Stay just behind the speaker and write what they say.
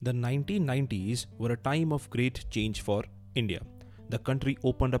The 1990s were a time of great change for India. The country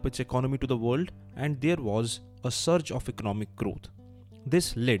opened up its economy to the world and there was a surge of economic growth.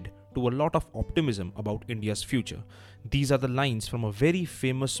 This led to a lot of optimism about India's future. These are the lines from a very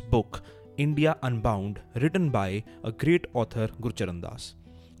famous book, India Unbound, written by a great author, Gurcharan Das.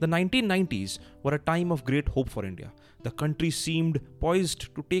 The 1990s were a time of great hope for India. The country seemed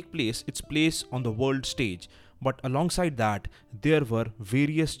poised to take its place on the world stage, but alongside that, there were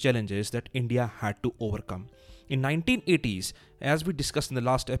various challenges that India had to overcome. In 1980s, as we discussed in the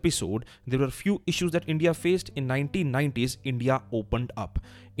last episode, there were few issues that India faced. In 1990s, India opened up.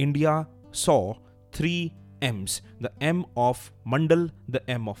 India saw three M's: the M of Mandal, the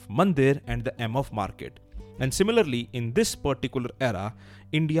M of Mandir, and the M of Market. And similarly, in this particular era,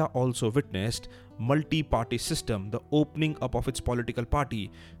 India also witnessed multi-party system, the opening up of its political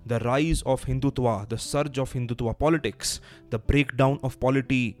party, the rise of Hindutva, the surge of Hindutva politics, the breakdown of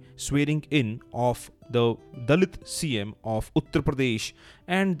polity, swearing in of the Dalit CM of Uttar Pradesh,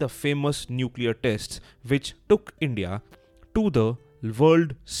 and the famous nuclear tests which took India to the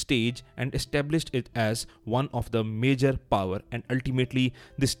world stage and established it as one of the major power. And ultimately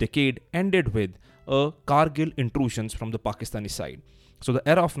this decade ended with a Kargil intrusions from the Pakistani side. So the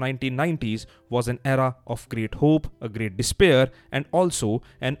era of 1990s was an era of great hope, a great despair, and also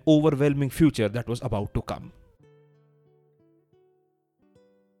an overwhelming future that was about to come.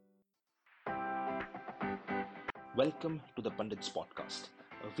 Welcome to the Pandits Podcast,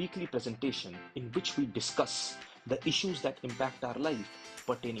 a weekly presentation in which we discuss the issues that impact our life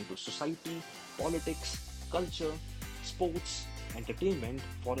pertaining to society, politics, culture, sports, entertainment,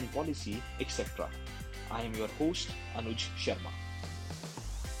 foreign policy, etc. I am your host, Anuj Sharma.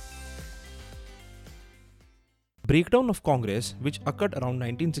 Breakdown of Congress which occurred around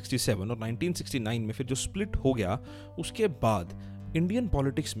 1967 और 1969 में फिर जो split हो गया, उसके बाद Indian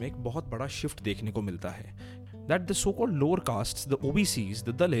politics में एक बहुत बड़ा शिफ्ट देखने को मिलता है. That the so-called lower castes, the OBCs,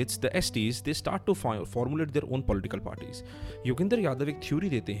 the Dalits, the STs, they start to formulate their own political parties. Yogendra Yadav एक थ्योरी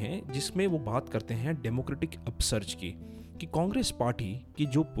देते हैं जिसमें वो बात करते हैं डेमोक्रेटिक अपसर्ज की, कि कांग्रेस पार्टी की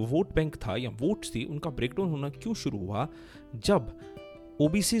जो वोट बैंक था या वोट्स थी, उनका ब्रेकडाउन होना क्यों शुरू हुआ जब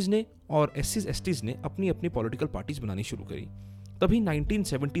ओबीसीज ने और एससीज एसटीज ने अपनी अपनी पॉलिटिकल पार्टीज बनानी शुरू करी. तभी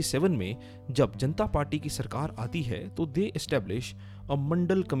 1977 में जब जनता पार्टी की सरकार आती है तो they establish a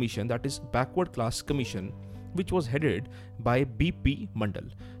Mandal commission, that is backward class commission, which was headed by B.P. Mandal.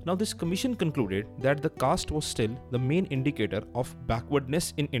 Now this commission concluded that the caste was still the main indicator of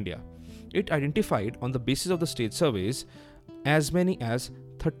backwardness in India. It identified on the basis of the state surveys as many as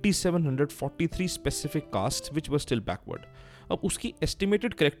 3743 specific castes which were still backward. अब उसकी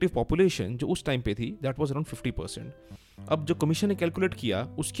estimated collective population जो उस time पे थी that was around 50%. अब जो commission ने calculate किया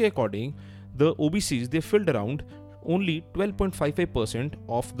उसके according the OBCs they filled around only 12.55%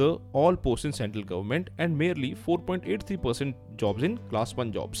 of the all posts in central government and merely 4.83% jobs in class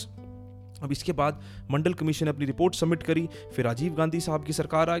 1 jobs. अब इसके बाद मंडल कमीशन ने अपनी रिपोर्ट सबमिट करी, फिर राजीव गांधी साहब की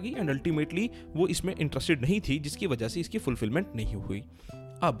सरकार आ गई एंड अल्टीमेटली वो इसमें इंटरेस्टेड नहीं थी, जिसकी वजह से इसकी फुलफिलमेंट नहीं हुई.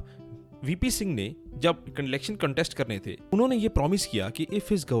 अब वीपी सिंह ने जब इलेक्शन कंटेस्ट करने थे, उन्होंने ये प्रॉमिस किया कि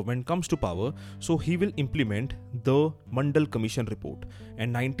if his government comes to power so he will implement the Mandal commission report.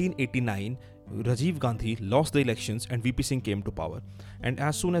 And 1989 Rajiv Gandhi lost the elections and VP Singh came to power. And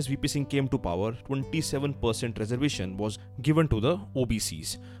as soon as VP Singh came to power, 27% reservation was given to the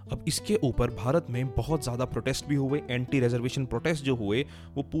OBCs. अब इसके ऊपर भारत में बहुत ज़्यादा protest भी हुए, anti reservation protest जो हुए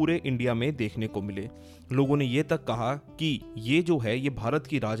वो पूरे इंडिया में देखने को मिले. लोगों ने ये तक कहा कि ये जो है ये भारत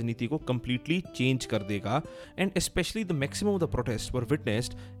की राजनीति को कम्प्लीटली चेंज कर देगा. And specially the maximum of the protest were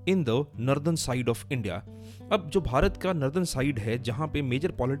witnessed in the northern side of India. अब जो भारत का नॉर्दर्न साइड है जहाँ पे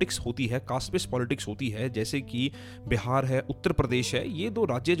मेजर पॉलिटिक्स होती है, कास्ट बेस्ड पॉलिटिक्स होती है, जैसे कि बिहार है, उत्तर प्रदेश है, ये दो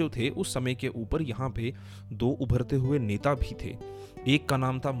राज्य जो थे उस समय के ऊपर यहाँ पे दो उभरते हुए नेता भी थे. एक का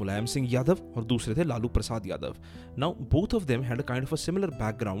नाम था मुलायम सिंह यादव और दूसरे थे Lalu Prasad Yadav. Now both of them had a kind of a similar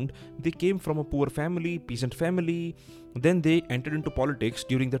background. They came from a poor family, peasant family. Then they entered into politics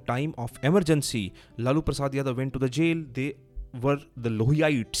during the time of emergency. Lalu Prasad Yadav went to the jail. They were the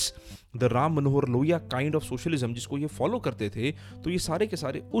Lohiaites, the Ram Manohar Lohia kind of socialism जिसको ये follow करते थे. तो ये सारे के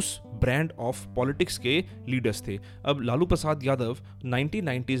सारे उस ब्रांड ऑफ पॉलिटिक्स के लीडर्स थे. अब लालू प्रसाद यादव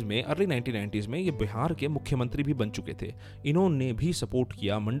 1990s में, अर्ली 1990s में ये बिहार के मुख्यमंत्री भी बन चुके थे. इन्होंने भी सपोर्ट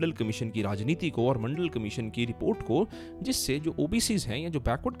किया मंडल कमीशन की राजनीति को और मंडल कमीशन की रिपोर्ट को, जिससे जो ओबीसीज हैं या जो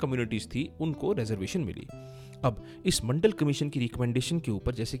बैकवर्ड कम्युनिटीज थी उनको रिजर्वेशन मिली. अब इस मंडल कमीशन की रिकमेंडेशन के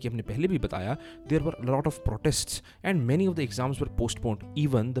ऊपर, जैसे कि हमने पहले भी बताया, there were lot of protests and many of the exams were postponed.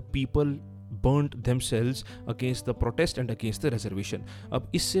 Even the people burnt themselves against the protest and against the reservation.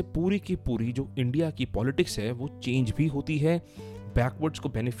 अब इससे पूरी की पूरी जो इंडिया की पॉलिटिक्स है वो चेंज भी होती है. बैकवर्ड्स को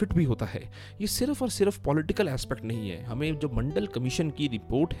बेनिफिट भी होता है। ये सिर्फ और सिर्फ पॉलिटिकल एस्पेक्ट नहीं है। हमें जो मंडल कमीशन की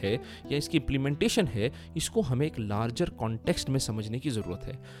रिपोर्ट है या इसकी इम्प्लीमेंटेशन है, इसको हमें एक लार्जर कॉन्टेक्स्ट में समझने की ज़रूरत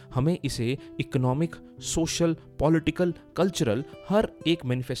है। हमें इसे इकोनॉमिक, सोशल, पॉलिटिकल, कल्चरल हर एक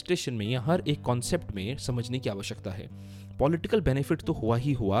मैनिफेस्टेशन में या हर एक कॉन्सेप्ट में समझने की आवश्यकता है। पॉलिटिकल बेनिफिट तो हुआ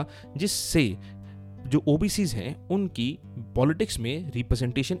ही हुआ, जिससे जो ओबीसीज हैं उनकी पॉलिटिक्स में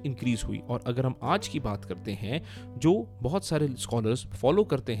रिप्रेजेंटेशन इंक्रीज हुई। और अगर हम आज की बात करते हैं, जो बहुत सारे स्कॉलर्स फॉलो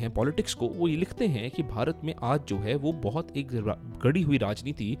करते हैं पॉलिटिक्स को, वो ये लिखते हैं कि भारत में आज जो है वो बहुत एक गढ़ी हुई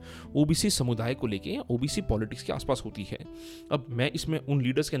राजनीति ओबीसी समुदाय को लेके या ओबीसी पॉलिटिक्स के आसपास होती है। अब मैं इसमें उन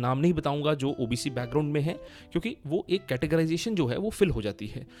लीडर्स के नाम नहीं बताऊंगा जो ओबीसी बैकग्राउंड में है, क्योंकि वो एक कैटेगराइजेशन जो है वो फिल हो जाती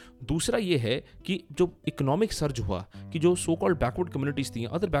है। दूसरा ये है कि जो इकोनॉमिक सर्ज हुआ, कि जो सो कॉल्ड बैकवर्ड कम्युनिटीज थी,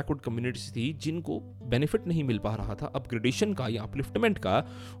 अदर बैकवर्ड कम्युनिटीज थी, जिनको बेनिफिट नहीं मिल पा रहा था अपग्रेडेशन का या अपलिफ्टमेंट का,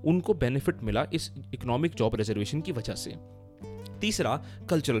 उनको बेनिफिट मिला इस इकोनॉमिक जॉब रिजर्वेशन की वजह से। तीसरा,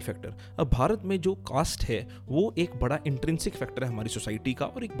 कल्चरल फैक्टर। अब भारत में जो कास्ट है वो एक बड़ा इंट्रिंसिक फैक्टर है हमारी सोसाइटी का,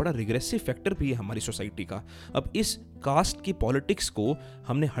 और एक बड़ा रिग्रेसिव फैक्टर भी है हमारी सोसाइटी का। अब इस कास्ट की पॉलिटिक्स को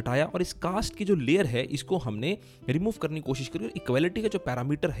हमने हटाया और इस कास्ट की जो लेयर है इसको हमने रिमूव करने की कोशिश करी, और इक्वालिटी का जो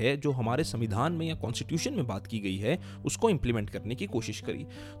पैरामीटर है जो हमारे संविधान में या कॉन्स्टिट्यूशन में बात की गई है उसको इंप्लीमेंट करने की कोशिश करी।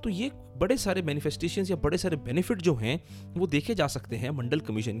 तो ये बड़े सारे मैनिफेस्टेशंस या बड़े सारे बेनिफिट जो हैं वो देखे जा सकते हैं मंडल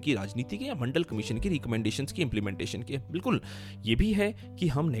कमीशन की राजनीति के या मंडल कमीशन की रिकमेंडेशंस की इंप्लीमेंटेशन के। बिल्कुल ये भी है कि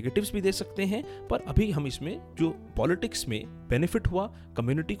हम नेगेटिव्स भी दे सकते हैं, पर अभी हम इसमें जो पॉलिटिक्स में बेनिफिट हुआ,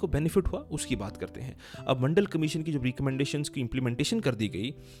 कम्युनिटी को बेनिफिट हुआ, उसकी बात करते हैं। अब मंडल कमीशन की जो रिकमेंडेशंस की इंप्लीमेंटेशन कर दी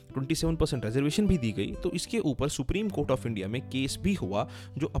गई, 27% रिजर्वेशन भी दी गई, तो इसके ऊपर सुप्रीम कोर्ट ऑफ इंडिया में केस भी हुआ,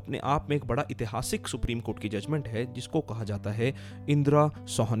 जो अपने आप में एक बड़ा ऐतिहासिक सुप्रीम कोर्ट की जजमेंट है, जिसको कहा जाता है Indira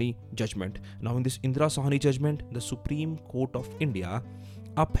Sawhney judgement. Now in this Indira Sawhney judgement, the Supreme Court of India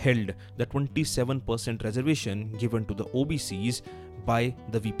upheld the 27% reservation given to the OBCs by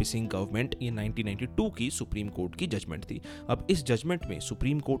the VP Singh government. ये 1992 की सुप्रीम कोर्ट की जजमेंट थी। अब इस जजमेंट में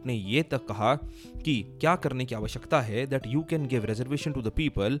सुप्रीम कोर्ट ने ये तक कहा कि क्या करने की आवश्यकता है, that you can give reservation to the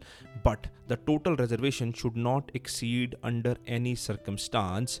people but the total reservation should not exceed under any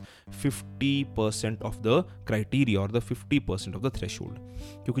circumstance 50% of the criteria और द 50% ऑफ द थ्रेशोल्ड।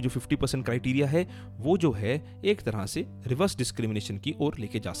 क्योंकि जो 50% क्राइटेरिया है वो जो है एक तरह से रिवर्स डिस्क्रिमिनेशन की ओर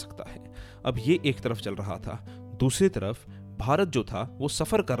लेके जा सकता है। अब ये एक तरफ चल रहा था, दूसरी तरफ भारत जो था वो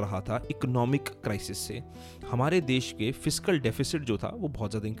सफ़र कर रहा था इकोनॉमिक क्राइसिस से। हमारे देश के फिस्कल डेफिसिट जो था वो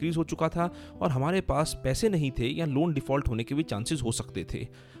बहुत ज़्यादा इंक्रीज हो चुका था, और हमारे पास पैसे नहीं थे या लोन डिफ़ॉल्ट होने के भी चांसेस हो सकते थे।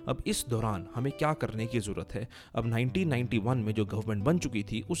 अब इस दौरान हमें क्या करने की ज़रूरत है? अब 1991 में जो गवर्नमेंट बन चुकी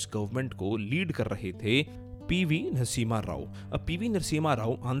थी, उस गवर्नमेंट को लीड कर रहे थे पीवी नरसिम्हा राव। अब पीवी नरसिम्हा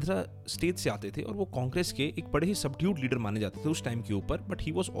राव आंध्र स्टेट से आते थे और वो कांग्रेस के एक बड़े ही सबड्यूड लीडर माने जाते थे उस टाइम के ऊपर, but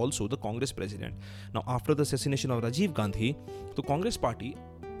he was also the Congress president. Now after the assassination of Rajiv Gandhi, तो Congress party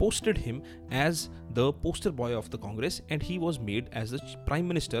posted him as the poster boy of the Congress and he was made as the Prime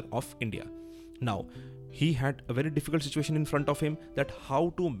Minister of India. Now, he had a very difficult situation in front of him, that how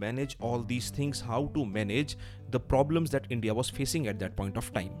to manage all these things, how to manage the problems that India was facing at that point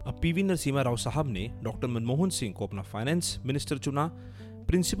of time. अब PV Narasimha Rao साहब ने doctor Manmohan Singh को अपना finance minister चुना,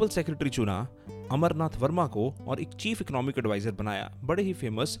 principal secretary चुना अमरनाथ वर्मा को, और एक चीफ इकोनॉमिक एडवाइजर बनाया बड़े ही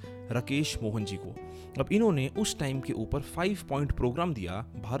फेमस राकेश मोहन जी को। अब इन्होंने उस टाइम के ऊपर 5 पॉइंट प्रोग्राम दिया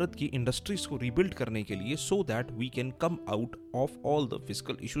भारत की इंडस्ट्रीज को रीबिल्ड करने के लिए, so that we can come out of all the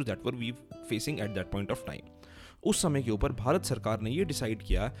fiscal issues that were we facing at that point of time. उस समय के ऊपर भारत सरकार ने ये डिसाइड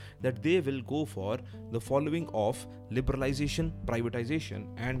किया that they will go for the following of liberalisation, privatisation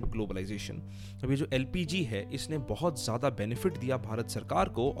and globalisation. अब ये जो एलपीजी है इसने बहुत ज़्यादा बेनिफिट दिया भारत सरकार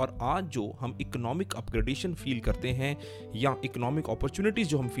को, और आज जो हम इकोनॉमिक अपग्रेडेशन फील करते हैं या इकोनॉमिक अपॉर्चुनिटीज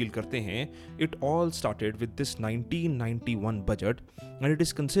जो हम फील करते हैं, it all started with this 1991 budget and it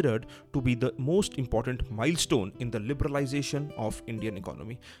is considered to be the most important milestone in the liberalisation of Indian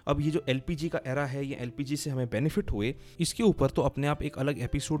economy. अब ये जो एलपीजी का एरा है, ये एलपीजी से हमें बेनिफिट हुए, इसके ऊपर तो अपने आप एक अलग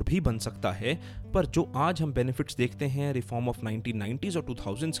एपिसोड भी बन सकता है, पर जो आज हम बेनिफिट्स देखते हैं रिफॉर्म ऑफ 1990s और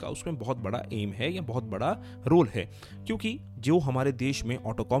 2000s का, उसमें बहुत बड़ा एम है या बहुत बड़ा रोल है। क्योंकि जो हमारे देश में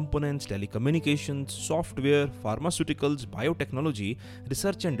auto components, telecommunications, software, pharmaceuticals, biotechnology,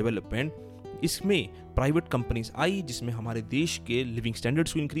 research and development, इसमें प्राइवेट कंपनीज आई, जिसमें हमारे देश के लिविंग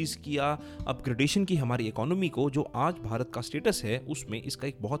स्टैंडर्ड्स को इंक्रीज किया, अपग्रेडेशन की हमारी इकोनॉमी को, जो आज भारत का स्टेटस है उसमें इसका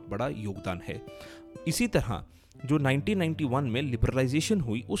एक बहुत बड़ा योगदान है। इसी तरह जो 1991 में लिबरलाइजेशन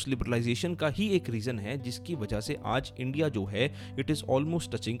हुई, उस लिबरलाइजेशन का ही एक रीज़न है जिसकी वजह से आज इंडिया जो है it is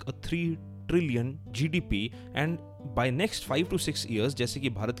almost touching a 3 trillion GDP, and bye next 5 to 6 years, जैसे कि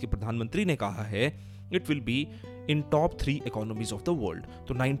भारत के प्रधानमंत्री ने कहा है, it will be in top 3 economies of the world.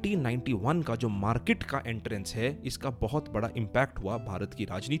 तो 1991 का जो मार्केट का एंट्रेंस है, इसका बहुत बड़ा इम्पैक्ट हुआ भारत की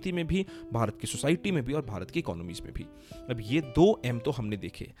राजनीति में भी, भारत की सोसाइटी में भी और भारत की इकोनॉमीज में भी। अब ये 2 एम तो हमने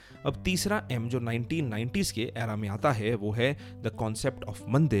देखे। अब तीसरा एम जो 1990s के एरा में आता है वो है द कॉन्सेप्ट ऑफ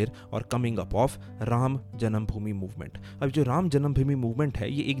मंदिर और coming up of Ram Janmabhoomi movement. अब जो राम जन्मभूमि मूवमेंट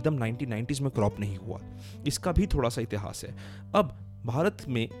है ये एकदम 1990s में क्रॉप नहीं हुआ, इसका भी थोड़ा सा इतिहास है। अब भारत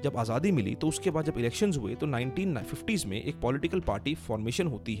में जब आज़ादी मिली तो उसके बाद जब इलेक्शंस हुए तो 1950s में एक पॉलिटिकल पार्टी फॉर्मेशन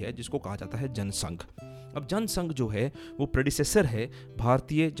होती है जिसको कहा जाता है जनसंघ। अब जनसंघ जो है वो प्रेडिसेसर है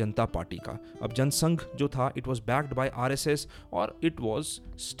भारतीय जनता पार्टी का। अब जनसंघ जो था it was backed by RSS और इट वाज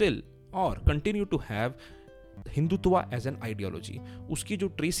स्टिल और continue to have Hindutva as an ideology. उसकी जो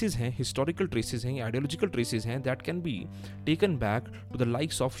ट्रेसेस हैं, हिस्टोरिकल ट्रेसेस हैं, आइडियोलॉजिकल ट्रेसेस हैं, that can be taken back to the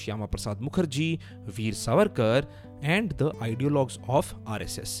likes of Shyama Prasad Mukherjee, Veer Savarkar and the ideologues of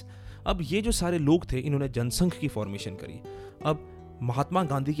RSS. अब ये जो सारे लोग थे इन्होंने जनसंघ की फॉर्मेशन करी। अब महात्मा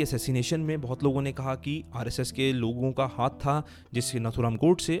गांधी के असैसिनेशन में बहुत लोगों ने कहा कि आरएसएस के लोगों का हाथ था, जिससे नाथूराम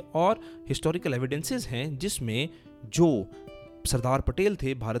गोडसे, और हिस्टोरिकल एविडेंसेस हैं जिसमें जो सरदार पटेल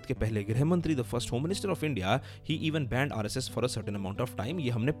थे भारत के पहले गृह मंत्री, the first home minister of India, he even band RSS for a certain amount of time. ये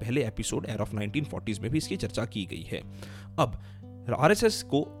हमने पहले एपिसोड एयर ऑफ 1940s में भी इसकी चर्चा की गई है। अब आरएसएस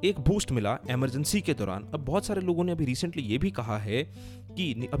को एक बूस्ट मिला इमरजेंसी के दौरान। अब बहुत सारे लोगों ने अभी रिसेंटली ये भी कहा है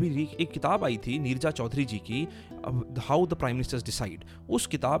कि अभी एक किताब आई थी नीरजा चौधरी जी की, how the prime ministers decide. उस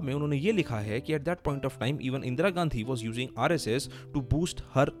किताब में उन्होंने ये लिखा है कि eight that point of time even Indira Gandhi was using RSS to boost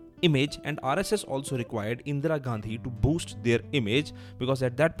her image, and RSS also required Indira Gandhi to boost their image because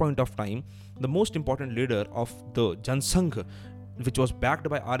at that point of time the most important leader of the Jansangh, which was backed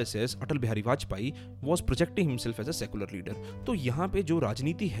by RSS, Atal Bihari Vajpayee, was projecting himself as a secular leader। तो यहाँ पे जो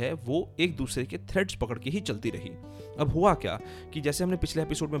राजनीति है वो एक दूसरे के थ्रेड्स पकड़ के ही चलती रही। अब हुआ क्या कि जैसे हमने पिछले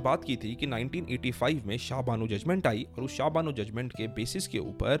एपिसोड में बात की थी कि 1985 में शाह बानो जजमेंट आई और उस शाह बानो जजमेंट के बेसिस के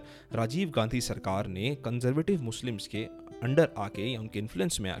ऊपर राजीव गांधी सरकार ने कंजर्वेटिव मुस्लिम्स के अंडर आके या उनके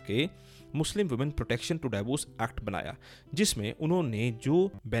इन्फ्लुएंस में आके Muslim women protection to divorce act बनाया, जिसमें उन्होंने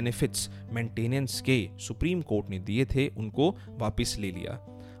जो बेनिफिट्स मेंटेनेंस के सुप्रीम कोर्ट ने दिए थे उनको वापस ले लिया।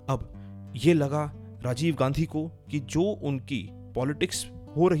 अब ये लगा राजीव गांधी को कि जो उनकी पॉलिटिक्स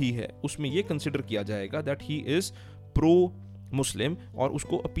हो रही है उसमें ये कंसिडर किया जाएगा दैट ही इज प्रो मुस्लिम और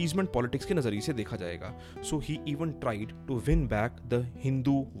उसको अपीजमेंट पॉलिटिक्स के नज़रिए से देखा जाएगा। सो ही even tried to win back the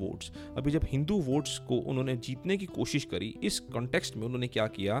Hindu votes. अभी जब हिंदू वोट्स को उन्होंने जीतने की कोशिश करी, इस कॉन्टेक्स्ट में उन्होंने क्या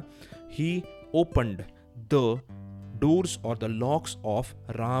किया, ही ओपनड द डोर्स और the locks of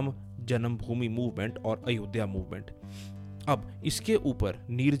Ram Janmabhoomi movement और अयोध्या मूवमेंट। अब इसके ऊपर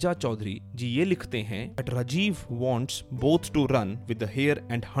नीरजा चौधरी जी ये लिखते हैं that Rajiv wants both to run with the hair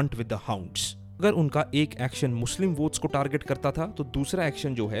and Hunt with the hounds. अगर उनका एक एक्शन मुस्लिम वोट्स को टारगेट करता था तो दूसरा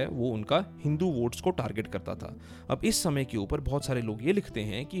एक्शन जो है वो उनका हिंदू वोट्स को टारगेट करता था। अब इस समय के ऊपर बहुत सारे लोग ये लिखते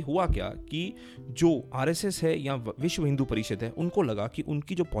हैं कि हुआ क्या कि जो आरएसएस है या विश्व हिंदू परिषद है उनको लगा कि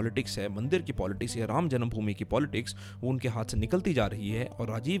उनकी जो पॉलिटिक्स है, मंदिर की पॉलिटिक्स या राम जन्मभूमि की पॉलिटिक्स, वो उनके हाथ से निकलती जा रही है और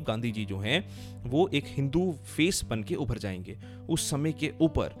राजीव गांधी जी जो हैं वो एक हिंदू फेस बन के उभर जाएंगे। उस समय के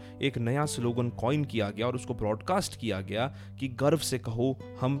ऊपर एक नया स्लोगन कॉइन किया गया और उसको ब्रॉडकास्ट किया गया कि गर्व से कहो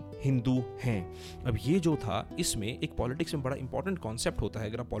हम हिंदू हैं। अब ये जो था इसमें एक पॉलिटिक्स में बड़ा इंपॉर्टेंट कॉन्सेप्ट होता है।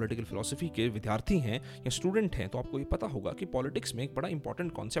 अगर आप पॉलिटिकल फिलॉसफी के विद्यार्थी हैं या स्टूडेंट हैं तो आपको ये पता होगा कि पॉलिटिक्स में एक बड़ा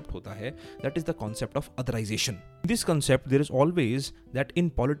इंपॉर्टेंट कॉन्सेप्ट होता है, that is the concept of otherisation. This concept there is always that in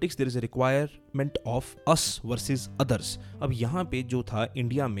politics there is a requirement of us versus others. अब यहाँ पे जो था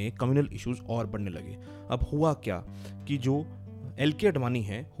इंडिया में कम्युनल इश्यूज और बढ़ने लगे। अब हुआ क्या कि जो एल.के. अडवाणी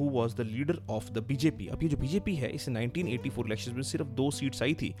है who was the leader of the BJP. अब ये जो बीजेपी है इसे 1984 इलेक्शन में सिर्फ 2 सीट्स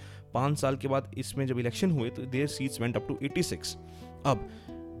आई थी। 5 साल के बाद इसमें जब इलेक्शन हुए तो there seats went up to 86। अब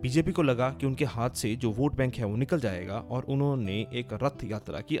बीजेपी को लगा कि उनके हाथ से जो वोट बैंक है वो निकल जाएगा और उन्होंने एक रथ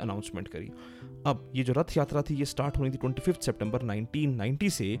यात्रा की अनाउंसमेंट करी। अब ये जो रथ यात्रा थी ये स्टार्ट होनी थी 25 सितंबर 1990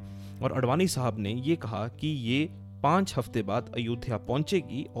 से और अडवाणी साहब ने ये कहा कि ये 5 हफ्ते बाद अयोध्या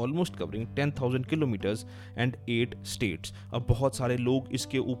पहुंचेगी, almost covering 10,000 kilometres and 8 states. अब बहुत सारे लोग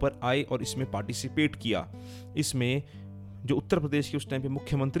इसके ऊपर आए और इसमें पार्टिसिपेट किया। इसमें जो उत्तर प्रदेश के उस टाइम पे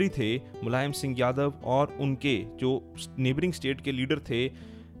मुख्यमंत्री थे मुलायम सिंह यादव और उनके जो नेबरिंग स्टेट के लीडर थे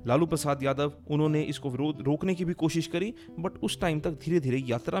लालू प्रसाद यादव, उन्होंने इसको रोकने की भी कोशिश करी, बट उस टाइम तक धीरे धीरे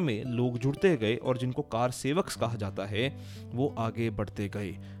यात्रा में लोग जुड़ते गए और जिनको कार सेवक्स कहा जाता है वो आगे बढ़ते गए।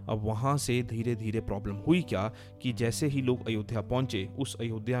 अब वहाँ से धीरे धीरे प्रॉब्लम हुई क्या कि जैसे ही लोग अयोध्या पहुँचे, उस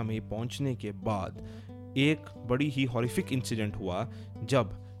अयोध्या में पहुँचने के बाद एक बड़ी ही हॉरिफिक इंसिडेंट हुआ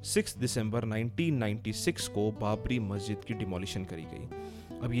जब 6 दिसंबर 1996 को बाबरी मस्जिद की डिमोलिशन करी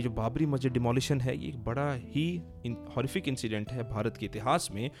गई। अब ये जो बाबरी मस्जिद डिमोलिशन है, ये एक बड़ा ही हॉरिफिक इंसिडेंट है भारत के इतिहास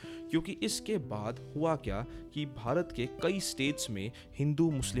में, क्योंकि इसके बाद हुआ क्या कि भारत के कई स्टेट्स में हिंदू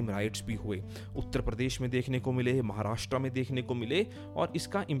मुस्लिम राइट्स भी हुए। उत्तर प्रदेश में देखने को मिले, महाराष्ट्र में देखने को मिले, और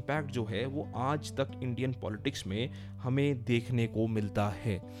इसका इम्पैक्ट जो है वो आज तक इंडियन पॉलिटिक्स में हमें देखने को मिलता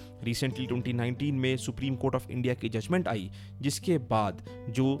है। रिसेंटली 2019 में सुप्रीम कोर्ट ऑफ इंडिया की जजमेंट आई, जिसके बाद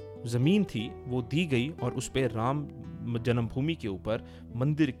जो ज़मीन थी वो दी गई और उस पर राम जन्मभूमि के ऊपर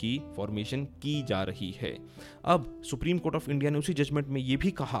मंदिर की फॉर्मेशन की जा रही है। अब सुप्रीम कोर्ट ऑफ इंडिया ने उसी जजमेंट में ये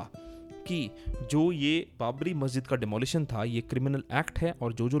भी कहा कि जो ये बाबरी मस्जिद का डिमोलिशन था, ये क्रिमिनल एक्ट है,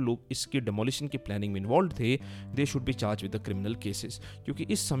 और जो लोग इसके डिमोलिशन की प्लानिंग में इन्वॉल्व थे, दे should B charge with the criminal cases. क्योंकि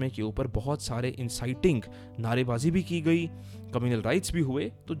इस समय के ऊपर बहुत सारे इंसाइटिंग नारेबाजी भी की गई, कम्युनल राइट्स भी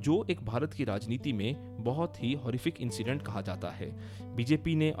हुए, तो जो एक भारत की राजनीति में बहुत ही हॉरिफिक इंसिडेंट कहा जाता है।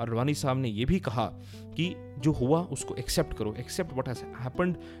 बीजेपी ने और अडवाणी साहब ने यह भी कहा कि जो हुआ उसको एक्सेप्ट करो, एक्सेप्ट व्हाट हैज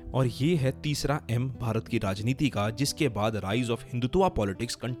हैपेंड। और ये है तीसरा एम भारत की राजनीति का, जिसके बाद rise of Hindutva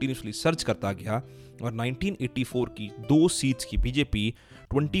politics continuously search करता गया, और 1984 की 2 सीट्स की बीजेपी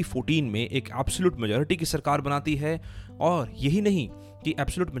 2014 में एक एब्सोल्यूट मेजॉरिटी की सरकार बनाती है। और यही नहीं कि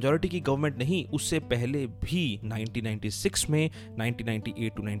एब्सोल्यूट मेजॉरिटी की गवर्नमेंट नहीं, उससे पहले भी 1996 में, 1998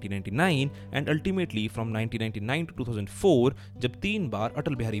 to 1999 and ultimately from 1999 to 2004 जब 3 बार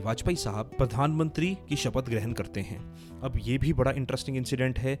अटल बिहारी वाजपेयी साहब प्रधानमंत्री की शपथ ग्रहण करते हैं। अब ये भी बड़ा इंटरेस्टिंग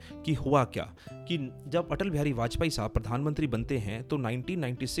इंसिडेंट है कि हुआ क्या कि जब अटल बिहारी वाजपेयी साहब प्रधानमंत्री बनते हैं तो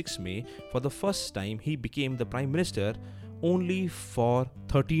 1996 में for the first time he became the prime minister only for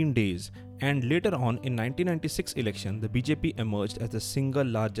 13 days, and later on in 1996 election the BJP emerged as the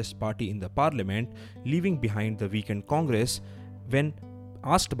single largest party in the parliament, leaving behind the weakened Congress. When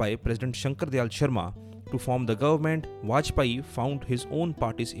asked by President Shankar Dayal Sharma to form the government, Vajpayee found his own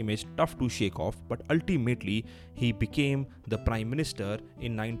party's image tough to shake off, but ultimately he became the prime minister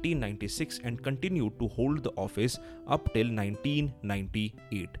in 1996 and continued to hold the office up till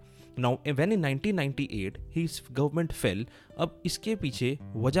 1998. Now, when in 1998 his government fell, अब इसके पीछे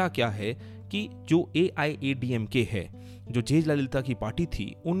वजह क्या है कि जो AIADMK है, जो जयललिता की पार्टी थी,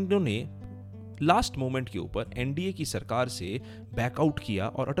 उन्होंने लास्ट मोमेंट के ऊपर एनडीए की सरकार से बैकआउट किया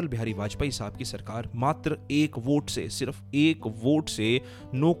और अटल बिहारी वाजपेयी साहब की सरकार मात्र 1 वोट से, सिर्फ 1 वोट से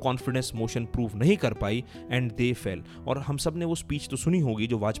नो कॉन्फिडेंस मोशन प्रूव नहीं कर पाई एंड दे फेल। और हम सब ने वो स्पीच तो सुनी होगी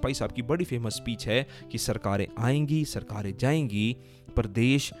जो वाजपेयी साहब की बड़ी फेमस स्पीच है कि सरकारें आएंगी, सरकारें जाएंगी, पर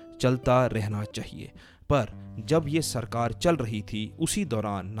देश चलता रहना चाहिए। पर जब ये सरकार चल रही थी उसी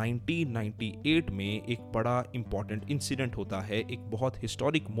दौरान 1998 में एक बड़ा इंपॉर्टेंट इंसिडेंट होता है, एक बहुत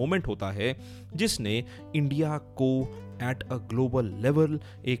हिस्टोरिक मोमेंट होता है जिसने इंडिया को एट अ ग्लोबल लेवल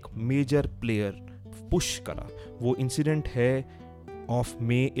एक मेजर प्लेयर पुश करा। वो इंसिडेंट है of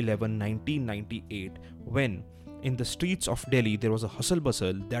May 11, 1998 when in the streets of Delhi there was a hustle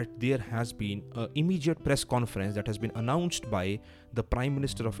bustle that there has been an immediate press conference that has been announced by the Prime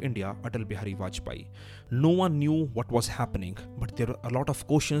Minister of India, Atal Bihari Vajpayee. No one knew what was happening, but there were a lot of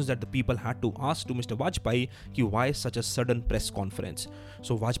questions that the people had to ask to Mr. Vajpayee ki why such a sudden press conference.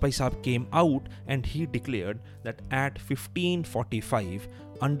 So Vajpayee Saab came out and he declared that at 15:45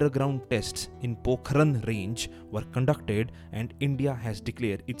 underground tests in Pokhran range were conducted and India has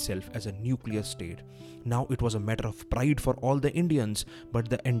declared itself as a nuclear state. Now it was a matter of pride for all the Indians,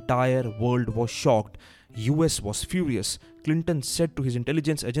 but the entire world was shocked. US was furious. Clinton said to his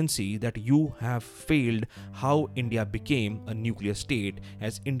intelligence agency that you have failed how India became a nuclear state,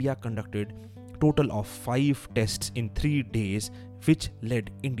 as India conducted total of 5 tests in 3 days, which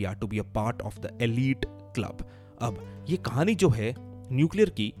led India to be a part of the elite club. अब ये कहानी जो है nuclear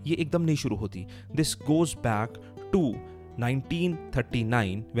की, ये एकदम नहीं शुरू होती. This goes back to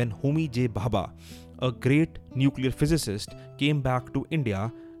 1939 when Homi J. Bhabha, a great nuclear physicist, came back to India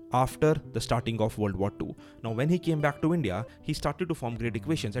after the starting of World War II. Now, when he came back to India, he started to form great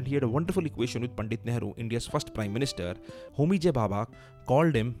equations, and he had a wonderful equation with Pandit Nehru, India's first Prime Minister. Homi J. Bhabha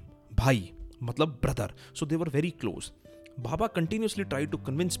called him Bhai, matlab brother. So they were very close. Bhabha continuously tried to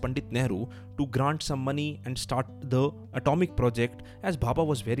convince Pandit Nehru to grant some money and start the atomic project, as Bhabha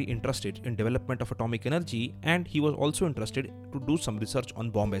was very interested in development of atomic energy and he was also interested to do some research on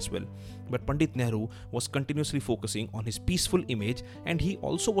bomb as well. But Pandit Nehru was continuously focusing on his peaceful image, and he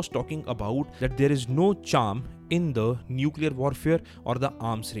also was talking about that there is no charm in the nuclear warfare or the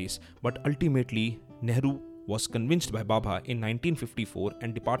arms race. But ultimately Nehru was convinced by Bhabha in 1954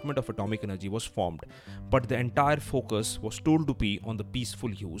 and Department of Atomic Energy was formed, but the entire focus was told to be on the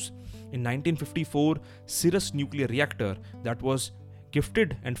peaceful use. In 1954, Cirrus nuclear reactor that was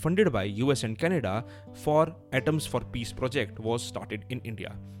gifted and funded by US and Canada for Atoms for Peace project was started in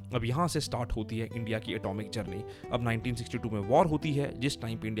India. अब यहाँ से start होती है India की atomic journey. अब 1962 में war होती है, जिस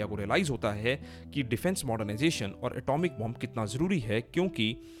टाइम पे इंडिया को रियलाइज होता है कि डिफेंस मॉडर्नाइजेशन और एटॉमिक बॉम्ब कितना ज़रूरी है,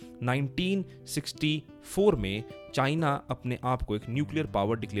 क्योंकि 1964 में चाइना अपने आप को एक न्यूक्लियर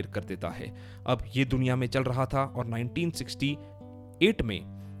पावर डिक्लेयर कर देता है। अब ये दुनिया में चल रहा था और 1968 में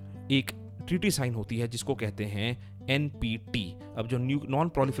एक ट्रीटी साइन होती है जिसको कहते हैं NPT। अब जो नॉन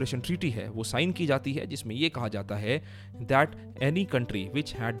प्रोलिफरेशन ट्रीटी है वो साइन की जाती है, जिसमें ये कहा जाता है that any country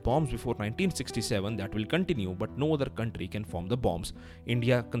which had bombs before 1967 that will continue but no other country can form the bombs.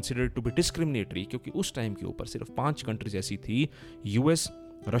 India considered to be discriminatory, क्योंकि उस टाइम के ऊपर सिर्फ 5 कंट्रीज ऐसी थी, US,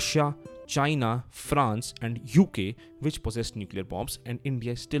 Russia, China, France and UK which possessed nuclear bombs, and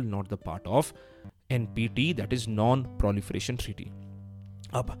India is still not the part of NPT, that is non-proliferation treaty।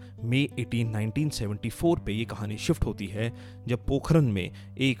 अब मई 18, 1974 पे ये कहानी शिफ्ट होती है जब पोखरन में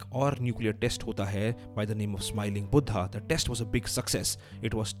एक और न्यूक्लियर टेस्ट होता है by the name of smiling Buddha. The test was a big success.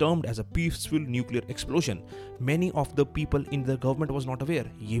 It was termed as a peaceful nuclear explosion. Many of the people in the government was not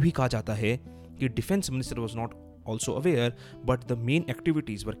aware. ये भी कहा जाता है कि defence minister was not also aware, but the main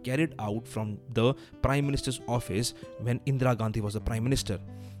activities were carried out from the Prime Minister's office when Indira Gandhi was the Prime Minister।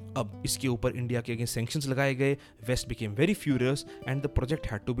 अब इसके ऊपर India के अगेंस्ट सैंक्शंस लगाए गए। West became very furious and the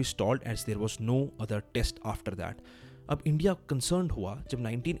project had to be stalled as there was no other test after that. अब India concern हुआ जब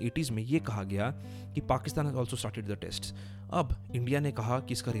 1980s में ये कहा गया कि Pakistan has also started the tests. अब इंडिया ने कहा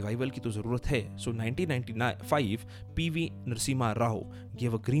कि इसका रिवाइवल की तो ज़रूरत है। सो 1995 PV Narasimha Rao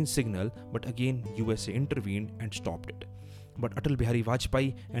gave a green signal, but again USA intervened and stopped it। But Atal Bihari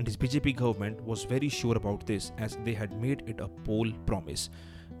Vajpayee and his BJP government was very sure about this, as they had made it a poll promise।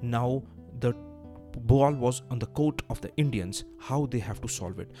 Now the ball was on the court of the Indians, how they have to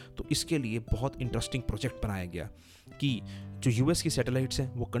solve it। तो इसके लिए बहुत interesting project बनाया गया कि जो US की satellites हैं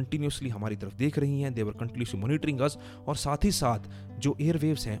वो कंटिन्यूसली हमारी तरफ देख रही हैं, दे वर कंटिन्यूसली मॉनिटरिंग अस, और साथ ही साथ जो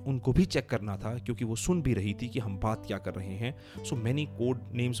एयरवेव्स हैं उनको भी चेक करना था, क्योंकि वो सुन भी रही थी कि हम बात क्या कर रहे हैं। So many code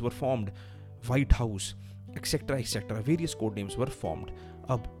names were formed, white house etcetera etcetera, various code names were formed.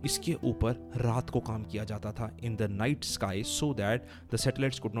 अब इसके ऊपर रात को काम किया जाता था in the night sky, so that the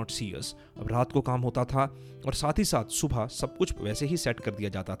satellites could not see us. अब रात को काम होता था और साथ ही साथ सुबह सब कुछ वैसे ही सेट कर दिया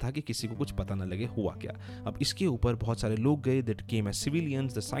जाता था कि किसी को कुछ पता न लगे हुआ क्या। अब इसके ऊपर बहुत सारे लोग गए, that came as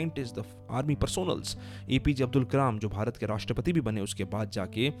civilians, the scientist, the army personals. APJ Abdul Kalam जो भारत के राष्ट्रपति भी बने उसके बाद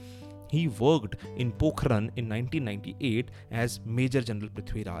जाके, he worked in Pokhran in 1998 as Major General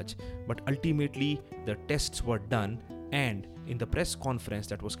Prithviraj, but ultimately the tests were done, and in the press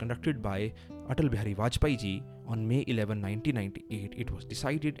conference that was conducted by Atal Bihari Vajpayee ji on May 11, 1998, it was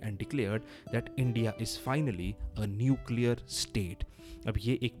decided and declared that India is finally a nuclear state। अब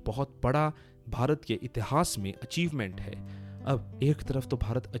ये एक बहुत बड़ा भारत के इतिहास में achievement है। अब एक तरफ तो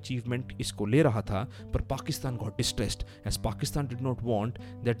भारत अचीवमेंट इसको ले रहा था, पर Pakistan got distressed, as Pakistan did not want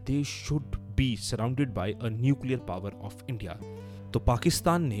that they should be surrounded by a nuclear power of India. तो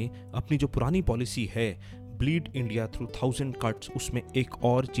पाकिस्तान ने अपनी जो पुरानी पॉलिसी है, ब्लीड इंडिया थ्रू 1000 कट्स, उसमें एक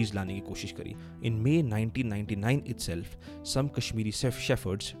और चीज़ लाने की कोशिश करी। इन May 1999 itself, some Kashmiri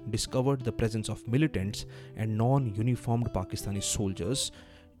shepherds discovered the presence of militants and non-uniformed Pakistani soldiers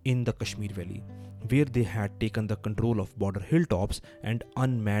in the Kashmir Valley, where they had taken the control of border hilltops and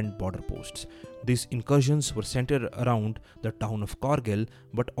unmanned border posts। These incursions were centered around the town of Kargil,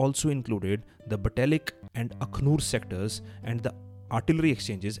 but also included the Batalik and Akhnur sectors and the artillery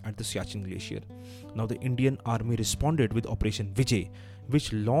exchanges at the Siachen Glacier। Now the Indian Army responded with Operation Vijay,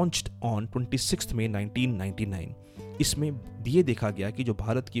 which launched on 26 May 1999। इसमें ये देखा गया कि जो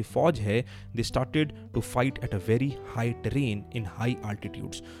भारत की फौज है, they started to fight at a very high terrain in high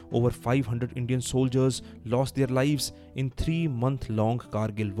altitudes। Over 500 Indian soldiers lost their lives in 3-month-long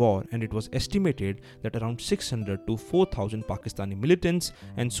Kargil war, and it was estimated that around 600 to 4,000 Pakistani militants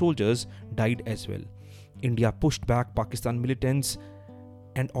and soldiers died as well। India pushed back Pakistan militants,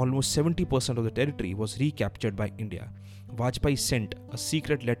 and almost 70% of the territory was recaptured by India। Vajpayee sent a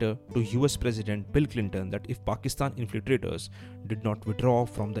secret letter to US President Bill Clinton that if Pakistan infiltrators did not withdraw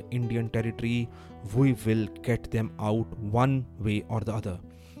from the Indian territory, we will get them out one way or the other।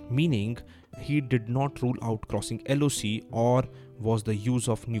 Meaning, he did not rule out crossing LOC or was the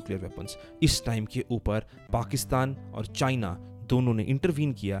use of nuclear weapons। इस time के ऊपर पाकिस्तान और China दोनों ने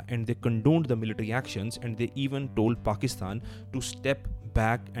intervene किया, and they कंडोन्ड the military actions, and they even told Pakistan to step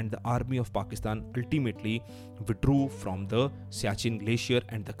back, and the army of Pakistan ultimately withdrew from the Siachen Glacier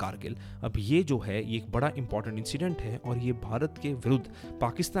and the Kargil। अब ये जो है ये एक बड़ा इंपॉर्टेंट इंसिडेंट है, और ये भारत के विरुद्ध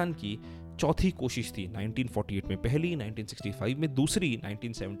पाकिस्तान की चौथी कोशिश थी। 1948 में पहली, 1965 में दूसरी,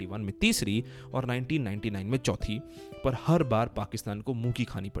 1971 में तीसरी और 1999 में चौथी, पर हर बार पाकिस्तान को मुंह की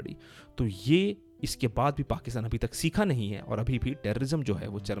खानी पड़ी। तो ये इसके बाद भी पाकिस्तान अभी तक सीखा नहीं है और अभी भी टेररिज्म जो है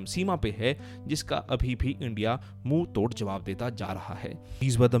वो चरम सीमा पे है, जिसका अभी भी इंडिया मुंह तोड़ जवाब देता जा रहा है.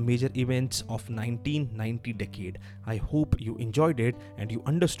 These were the major events of 1990 decade. I hope you enjoyed it and you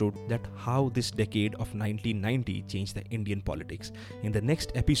understood that how this decade of 1990 changed the Indian politics. In the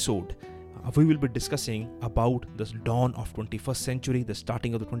next episode, we will be discussing about the dawn of 21st century, the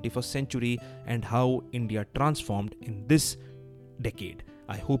starting of the 21st century, and how India transformed in this decade.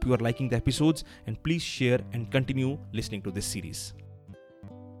 I hope you are liking the episodes, and please share and continue listening to this series.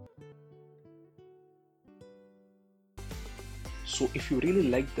 So if you really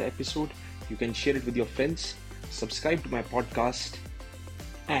liked the episode, you can share it with your friends, subscribe to my podcast,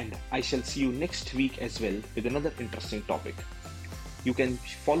 and I shall see you next week as well with another interesting topic. You can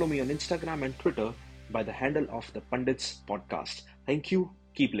follow me on Instagram and Twitter by the handle of the Pandits Podcast. Thank you.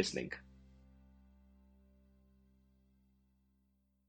 Keep listening.